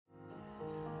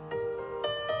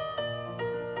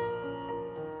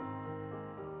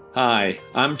Hi,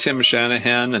 I'm Tim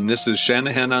Shanahan, and this is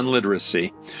Shanahan on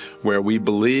Literacy, where we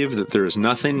believe that there is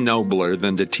nothing nobler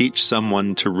than to teach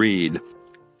someone to read.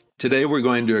 Today we're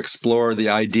going to explore the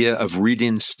idea of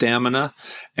reading stamina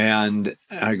and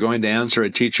are going to answer a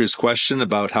teacher's question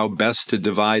about how best to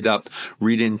divide up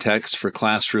reading text for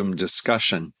classroom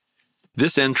discussion.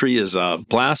 This entry is a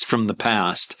blast from the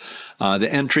past.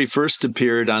 The entry first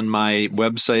appeared on my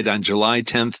website on July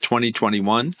 10th,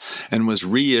 2021, and was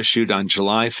reissued on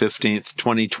July 15th,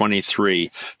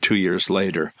 2023, 2 years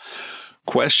later.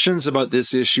 Questions about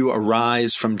this issue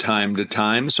arise from time to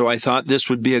time, so I thought this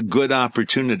would be a good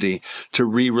opportunity to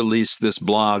re-release this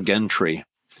blog entry.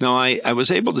 Now, I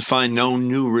was able to find no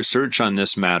new research on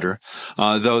this matter,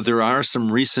 though there are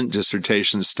some recent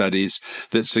dissertation studies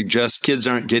that suggest kids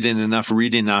aren't getting enough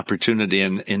reading opportunity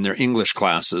in their English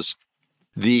classes.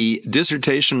 The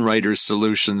dissertation writer's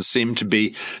solutions seem to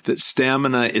be that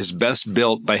stamina is best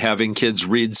built by having kids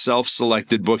read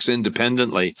self-selected books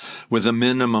independently with a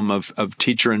minimum of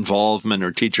teacher involvement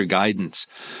or teacher guidance.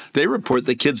 They report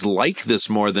that kids like this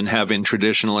more than having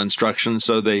traditional instruction,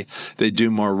 so they do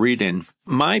more reading.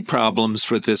 My problems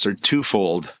with this are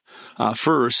twofold.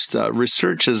 First,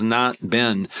 research has not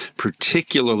been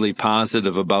particularly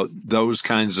positive about those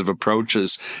kinds of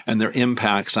approaches and their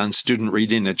impacts on student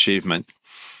reading achievement.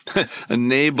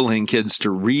 Enabling kids to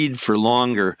read for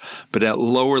longer, but at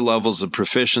lower levels of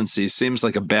proficiency, seems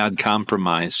like a bad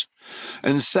compromise.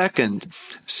 And second,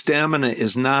 stamina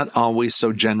is not always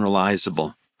so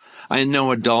generalizable. I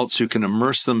know adults who can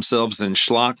immerse themselves in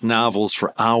schlock novels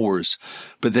for hours,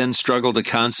 but then struggle to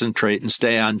concentrate and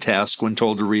stay on task when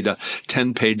told to read a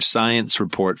 10-page science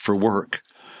report for work.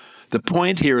 The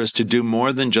point here is to do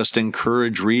more than just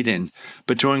encourage reading,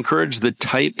 but to encourage the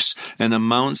types and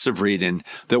amounts of reading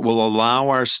that will allow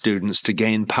our students to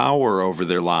gain power over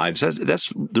their lives.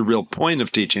 That's the real point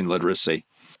of teaching literacy.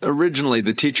 Originally,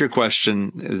 the teacher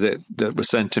question that was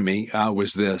sent to me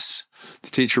was this.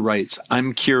 The teacher writes,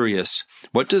 "I'm curious.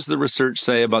 What does the research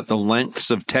say about the lengths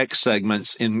of text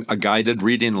segments in a guided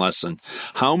reading lesson?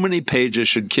 How many pages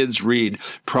should kids read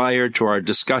prior to our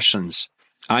discussions?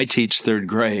 I teach third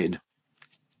grade."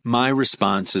 My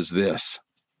response is this.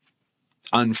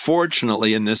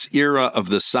 Unfortunately, in this era of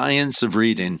the science of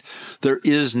reading, there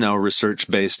is no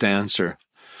research-based answer.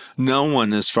 No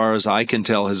one, as far as I can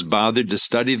tell, has bothered to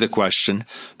study the question,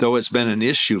 though it's been an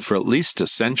issue for at least a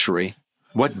century.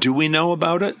 What do we know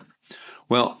about it?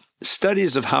 Well,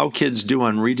 studies of how kids do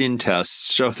on reading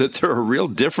tests show that there are real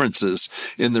differences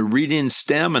in the reading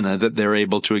stamina that they're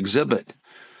able to exhibit.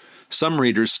 Some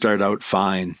readers start out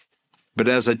fine, but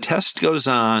as a test goes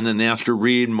on and they have to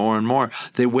read more and more,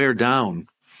 they wear down.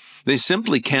 They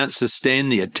simply can't sustain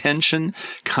the attention,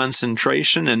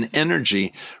 concentration, and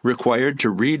energy required to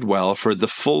read well for the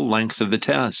full length of the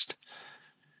test.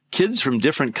 Kids from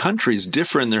different countries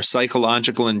differ in their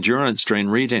psychological endurance during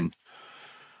reading.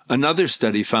 Another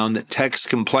study found that text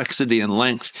complexity and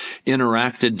length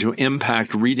interacted to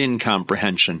impact reading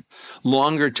comprehension.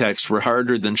 Longer texts were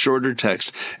harder than shorter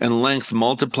texts, and length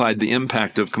multiplied the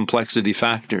impact of complexity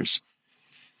factors.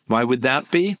 Why would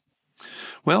that be?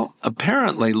 Well,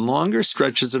 apparently longer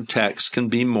stretches of text can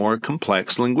be more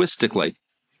complex linguistically.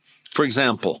 For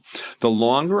example, the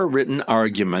longer a written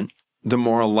argument, the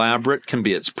more elaborate can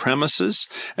be its premises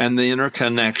and the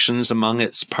interconnections among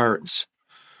its parts.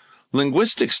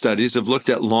 Linguistic studies have looked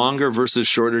at longer versus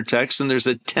shorter texts, and there's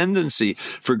a tendency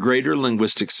for greater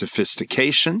linguistic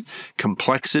sophistication,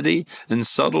 complexity, and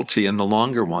subtlety in the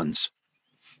longer ones.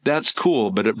 That's cool,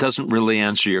 but it doesn't really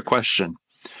answer your question.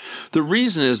 The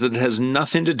reason is that it has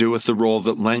nothing to do with the role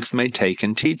that length may take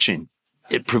in teaching.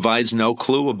 It provides no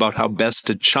clue about how best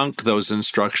to chunk those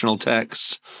instructional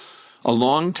texts. A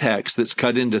long text that's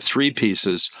cut into 3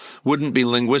 pieces wouldn't be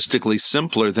linguistically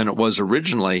simpler than it was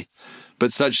originally,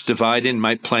 but such dividing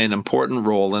might play an important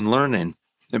role in learning.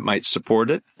 It might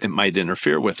support it. It might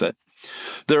interfere with it.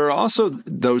 There are also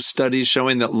those studies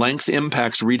showing that length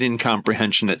impacts reading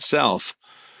comprehension itself,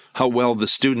 how well the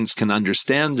students can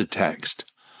understand the text.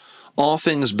 All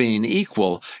things being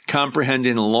equal,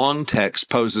 comprehending a long text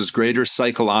poses greater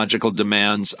psychological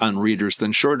demands on readers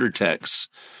than shorter texts.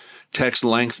 Text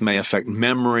length may affect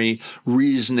memory,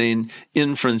 reasoning,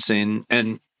 inferencing,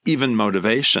 and even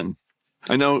motivation.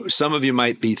 I know some of you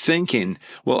might be thinking,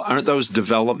 well, aren't those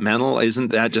developmental?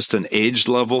 Isn't that just an age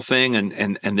level thing?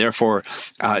 And therefore,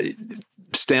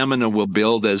 stamina will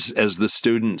build as the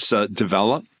students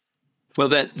develop? Well,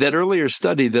 that earlier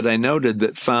study that I noted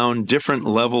that found different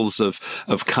levels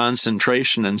of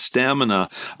concentration and stamina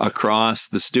across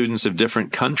the students of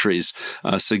different countries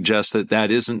suggests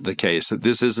that isn't the case, that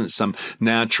this isn't some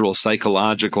natural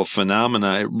psychological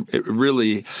phenomena. It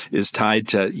really is tied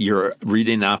to your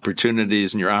reading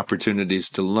opportunities and your opportunities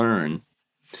to learn.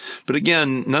 But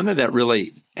again, none of that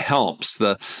really helps.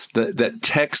 That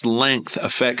text length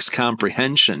affects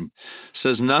comprehension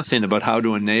says nothing about how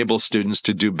to enable students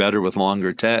to do better with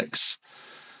longer texts.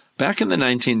 Back in the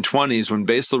 1920s, when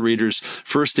Basel readers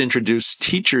first introduced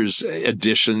teachers'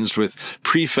 editions with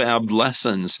prefabbed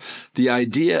lessons, the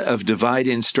idea of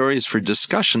dividing stories for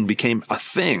discussion became a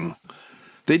thing.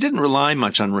 They didn't rely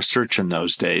much on research in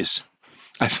those days.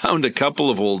 I found a couple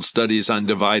of old studies on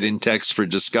dividing text for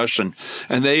discussion,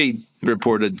 and they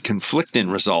reported conflicting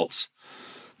results.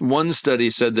 One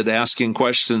study said that asking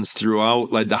questions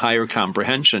throughout led to higher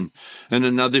comprehension, and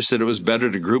another said it was better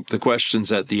to group the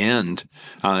questions at the end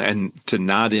and to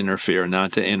not interfere,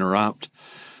 not to interrupt.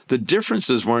 The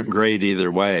differences weren't great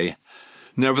either way.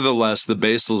 Nevertheless, the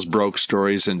Basels broke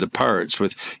stories into parts,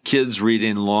 with kids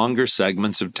reading longer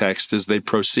segments of text as they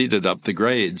proceeded up the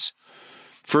grades.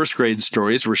 First grade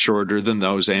stories were shorter than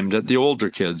those aimed at the older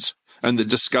kids, and the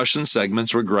discussion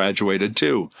segments were graduated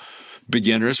too.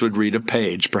 Beginners would read a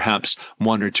page, perhaps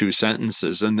 1 or 2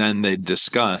 sentences, and then they'd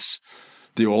discuss.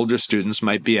 The older students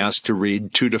might be asked to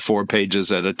read 2 to 4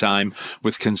 pages at a time,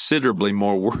 with considerably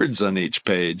more words on each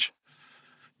page.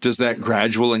 Does that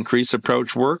gradual increase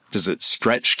approach work? Does it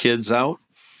stretch kids out?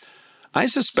 I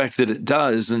suspect that it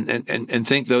does, and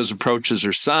think those approaches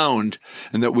are sound,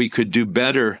 and that we could do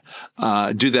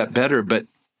that better. But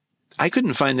I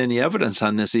couldn't find any evidence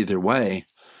on this either way.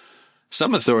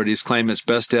 Some authorities claim it's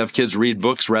best to have kids read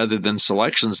books rather than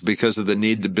selections because of the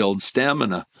need to build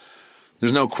stamina.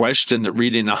 There's no question that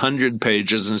reading 100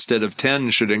 pages instead of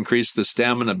 10 should increase the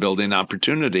stamina building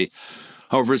opportunity.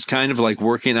 However, it's kind of like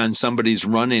working on somebody's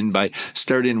running by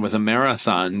starting with a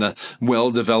marathon. The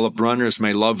well-developed runners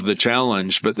may love the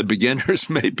challenge, but the beginners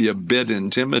may be a bit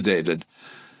intimidated.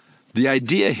 The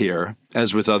idea here,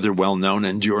 as with other well-known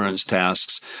endurance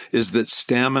tasks, is that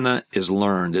stamina is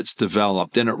learned, it's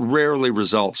developed, and it rarely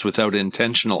results without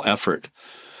intentional effort.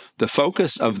 The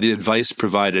focus of the advice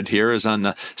provided here is on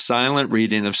the silent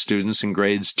reading of students in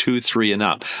grades 2, 3, and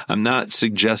up. I'm not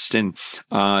suggesting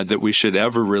that we should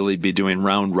ever really be doing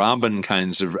round-robin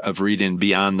kinds of reading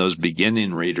beyond those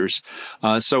beginning readers.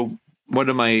 So what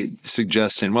am I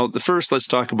suggesting? Well, first, let's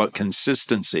talk about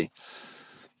consistency.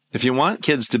 If you want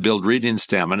kids to build reading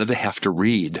stamina, they have to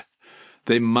read.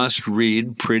 They must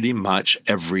read pretty much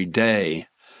every day.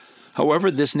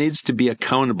 However, this needs to be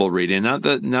accountable reading, not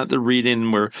the reading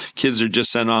where kids are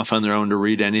just sent off on their own to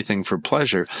read anything for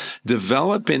pleasure.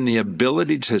 Developing the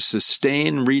ability to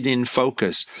sustain reading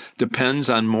focus depends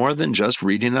on more than just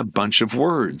reading a bunch of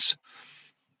words.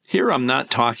 Here, I'm not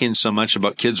talking so much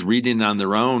about kids reading on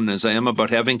their own as I am about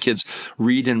having kids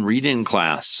read in reading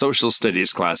class, social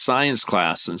studies class, science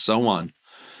class, and so on.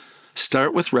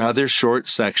 Start with rather short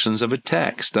sections of a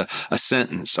text, a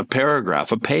sentence, a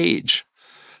paragraph, a page.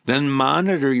 Then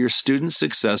monitor your students'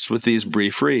 success with these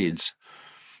brief reads.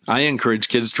 I encourage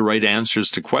kids to write answers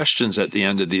to questions at the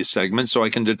end of these segments so I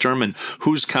can determine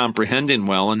who's comprehending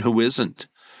well and who isn't.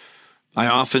 I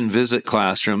often visit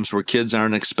classrooms where kids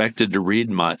aren't expected to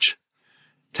read much.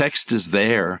 Text is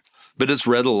there, but it's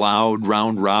read aloud,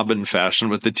 round-robin fashion,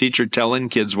 with the teacher telling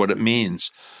kids what it means.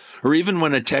 Or even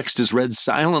when a text is read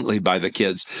silently by the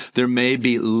kids, there may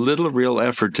be little real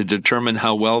effort to determine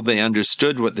how well they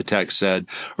understood what the text said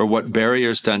or what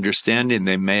barriers to understanding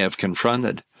they may have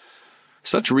confronted.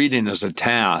 Such reading is a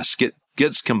task. It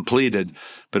gets completed,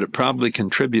 but it probably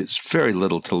contributes very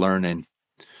little to learning.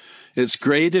 It's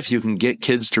great if you can get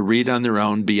kids to read on their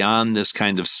own beyond this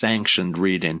kind of sanctioned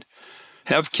reading.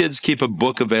 Have kids keep a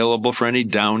book available for any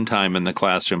downtime in the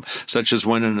classroom, such as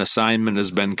when an assignment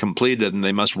has been completed and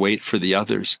they must wait for the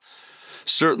others.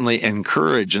 Certainly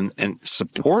encourage and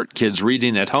support kids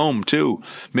reading at home, too,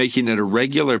 making it a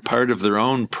regular part of their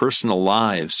own personal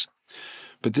lives.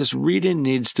 But this reading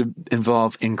needs to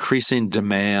involve increasing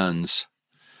demands.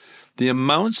 The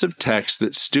amounts of text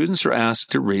that students are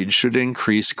asked to read should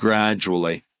increase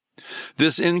gradually.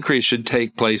 This increase should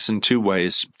take place in 2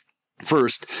 ways.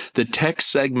 First, the text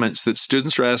segments that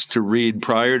students are asked to read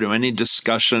prior to any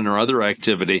discussion or other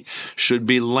activity should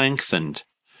be lengthened.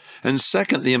 And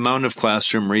second, the amount of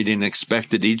classroom reading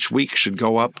expected each week should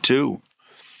go up too.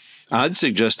 I'd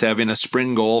suggest having a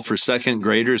spring goal for second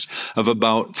graders of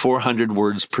about 400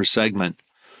 words per segment.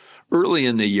 Early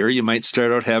in the year, you might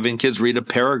start out having kids read a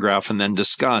paragraph and then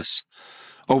discuss.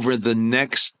 over the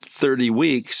next 30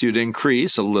 weeks, you'd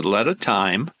increase a little at a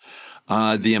time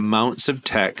the amounts of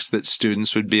text that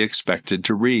students would be expected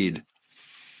to read.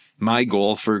 My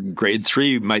goal for grade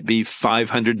 3 might be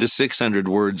 500 to 600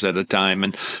 words at a time,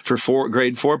 and for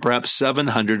grade 4, perhaps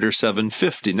 700 or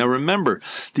 750. Now remember,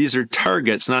 these are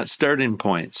targets, not starting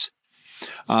points.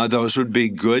 Those would be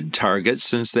good targets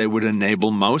since they would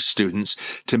enable most students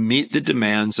to meet the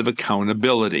demands of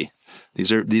accountability.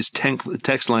 These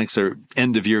text lengths are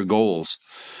end-of-year goals.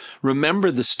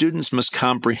 Remember, the students must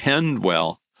comprehend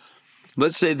well.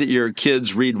 Let's say that your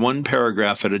kids read one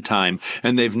paragraph at a time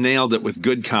and they've nailed it with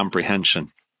good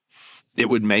comprehension. It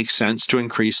would make sense to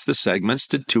increase the segments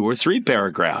to 2 or 3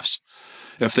 paragraphs.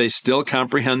 If they still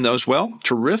comprehend those well,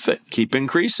 terrific, keep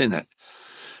increasing it.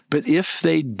 But if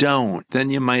they don't, then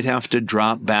you might have to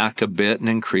drop back a bit and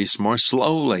increase more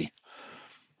slowly.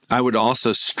 I would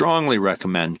also strongly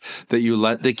recommend that you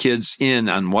let the kids in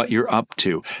on what you're up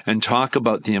to and talk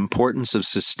about the importance of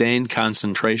sustained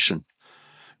concentration.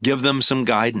 Give them some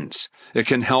guidance. It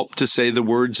can help to say the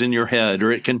words in your head,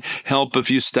 or it can help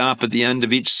if you stop at the end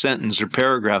of each sentence or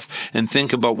paragraph and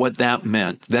think about what that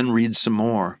meant, then read some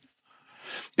more.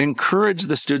 Encourage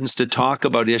the students to talk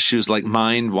about issues like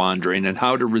mind wandering and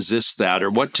how to resist that, or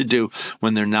what to do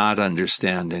when they're not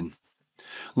understanding.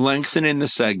 Lengthening the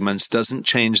segments doesn't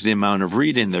change the amount of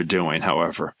reading they're doing,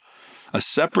 however. A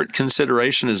separate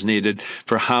consideration is needed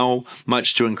for how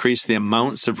much to increase the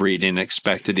amounts of reading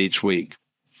expected each week.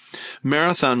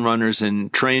 Marathon runners in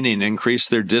training increase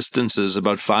their distances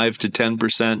about 5 to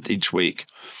 10% each week.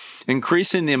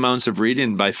 Increasing the amounts of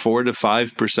reading by 4 to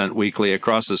 5% weekly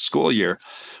across a school year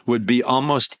would be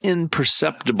almost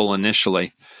imperceptible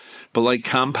initially, but like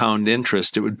compound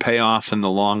interest, it would pay off in the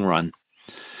long run.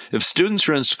 If students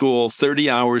are in school 30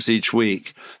 hours each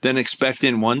week, then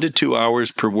expecting 1 to 2 hours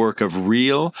per work of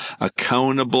real,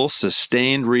 accountable,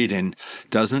 sustained reading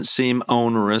doesn't seem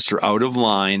onerous or out of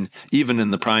line, even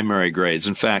in the primary grades.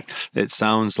 In fact, it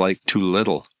sounds like too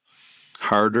little.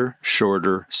 Harder,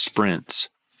 shorter sprints.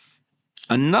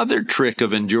 Another trick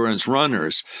of endurance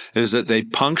runners is that they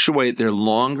punctuate their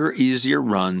longer, easier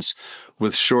runs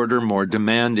with shorter, more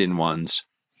demanding ones.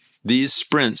 These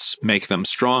sprints make them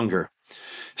stronger.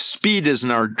 Speed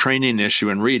isn't our training issue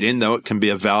in reading, though it can be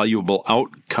a valuable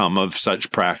outcome of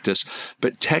such practice,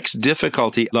 but text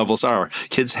difficulty levels are.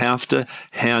 Kids have to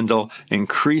handle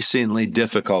increasingly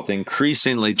difficult,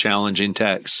 increasingly challenging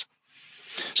texts.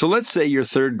 So let's say your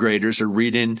third graders are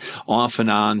reading off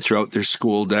and on throughout their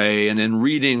school day, and in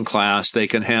reading class, they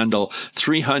can handle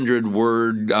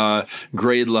 300-word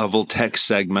grade level text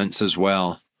segments as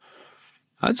well.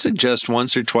 I'd suggest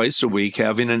once or twice a week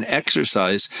having an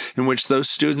exercise in which those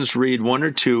students read 1 or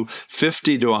 2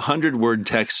 50 to 100-word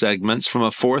text segments from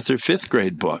a 4th or 5th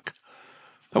grade book.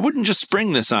 I wouldn't just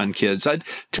spring this on kids. I'd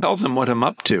tell them what I'm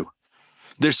up to.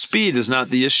 Their speed is not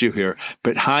the issue here,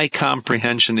 but high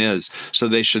comprehension is, so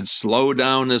they should slow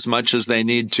down as much as they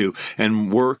need to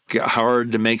and work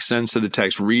hard to make sense of the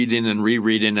text, reading and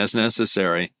rereading as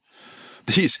necessary.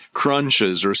 These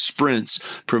crunches or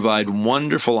sprints provide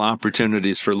wonderful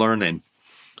opportunities for learning.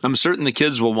 I'm certain the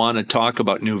kids will want to talk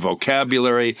about new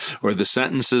vocabulary or the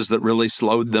sentences that really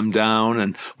slowed them down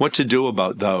and what to do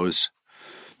about those.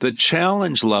 The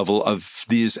challenge level of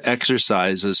these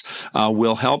exercises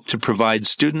will help to provide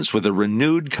students with a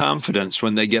renewed confidence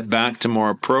when they get back to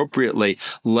more appropriately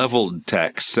leveled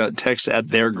text at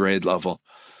their grade level.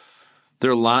 There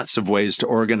are lots of ways to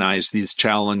organize these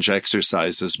challenge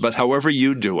exercises, but however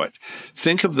you do it,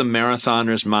 think of the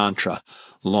marathoner's mantra: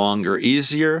 longer,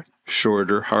 easier,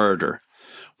 shorter, harder.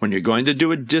 When you're going to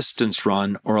do a distance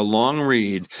run or a long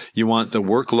read, you want the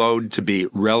workload to be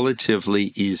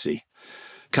relatively easy.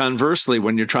 Conversely,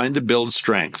 when you're trying to build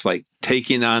strength, like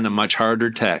taking on a much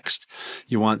harder text,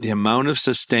 you want the amount of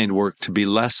sustained work to be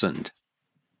lessened.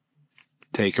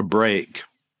 Take a break.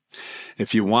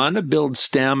 If you want to build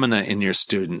stamina in your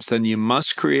students, then you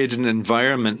must create an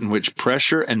environment in which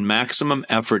pressure and maximum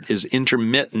effort is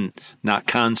intermittent, not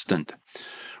constant.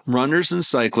 Runners and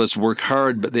cyclists work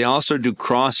hard, but they also do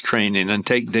cross-training and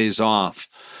take days off.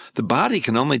 The body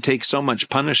can only take so much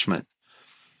punishment.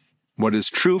 What is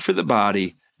true for the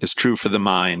body is true for the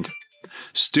mind.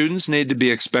 Students need to be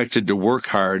expected to work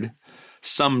hard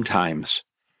sometimes,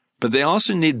 but they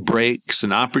also need breaks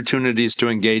and opportunities to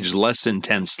engage less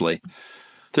intensely.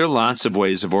 There are lots of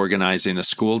ways of organizing a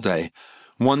school day.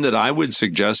 One that I would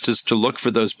suggest is to look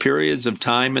for those periods of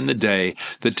time in the day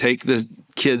that take the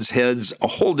kids' heads a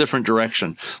whole different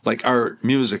direction, like art,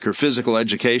 music, or physical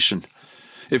education.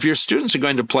 If your students are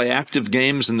going to play active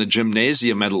games in the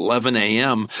gymnasium at 11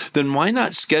 a.m., then why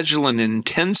not schedule an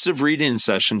intensive reading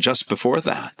session just before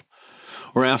that?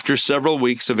 Or after several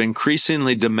weeks of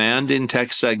increasingly demanding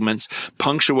text segments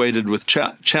punctuated with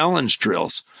challenge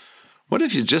drills? What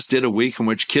if you just did a week in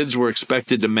which kids were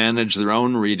expected to manage their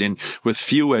own reading with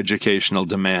few educational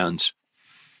demands?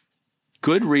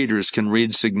 Good readers can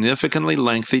read significantly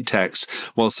lengthy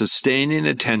texts while sustaining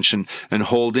attention and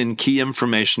holding key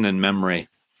information in memory.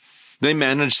 They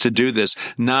manage to do this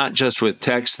not just with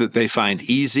texts that they find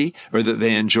easy or that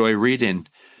they enjoy reading,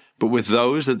 but with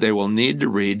those that they will need to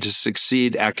read to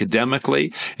succeed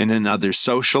academically and in other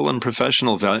social and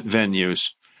professional venues.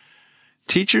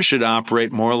 Teachers should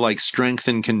operate more like strength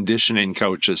and conditioning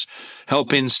coaches,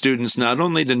 helping students not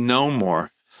only to know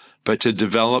more, but to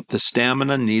develop the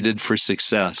stamina needed for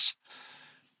success.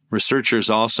 Researchers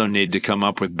also need to come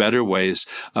up with better ways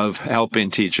of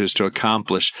helping teachers to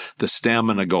accomplish the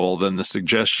stamina goal than the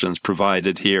suggestions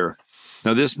provided here.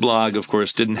 Now, this blog, of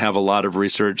course, didn't have a lot of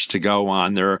research to go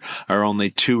on. There are only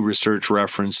 2 research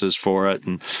references for it,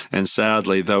 and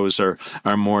sadly, those are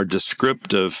more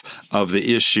descriptive of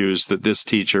the issues that this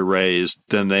teacher raised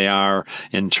than they are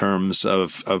in terms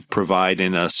of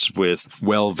providing us with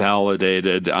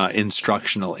well-validated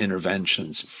instructional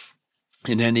interventions.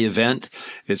 In any event,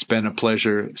 it's been a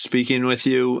pleasure speaking with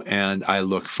you, and I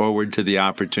look forward to the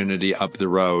opportunity up the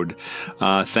road.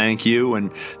 Thank you,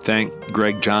 and thank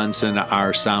Greg Johnson,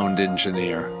 our sound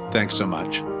engineer. Thanks so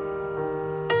much.